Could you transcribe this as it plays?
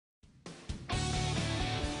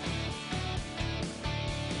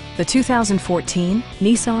the 2014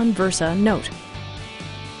 Nissan Versa Note.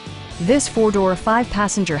 This four-door,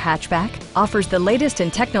 five-passenger hatchback offers the latest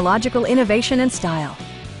in technological innovation and style.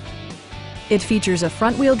 It features a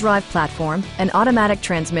front-wheel drive platform, an automatic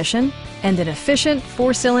transmission, and an efficient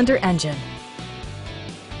four-cylinder engine.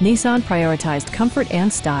 Nissan prioritized comfort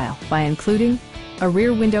and style by including a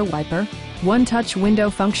rear window wiper, one-touch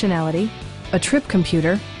window functionality, a trip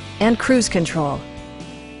computer, and cruise control.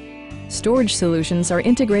 Storage solutions are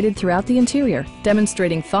integrated throughout the interior,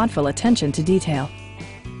 demonstrating thoughtful attention to detail.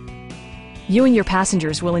 You and your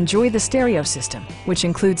passengers will enjoy the stereo system, which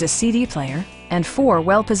includes a CD player and 4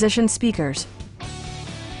 well-positioned speakers.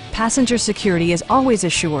 Passenger security is always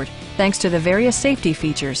assured thanks to the various safety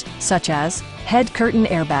features such as head curtain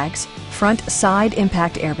airbags, front side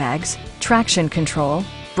impact airbags, traction control,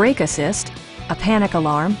 brake assist, a panic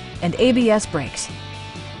alarm, and ABS brakes.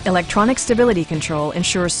 Electronic stability control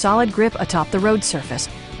ensures solid grip atop the road surface,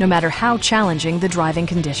 no matter how challenging the driving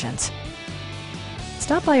conditions.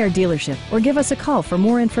 Stop by our dealership or give us a call for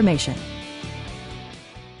more information.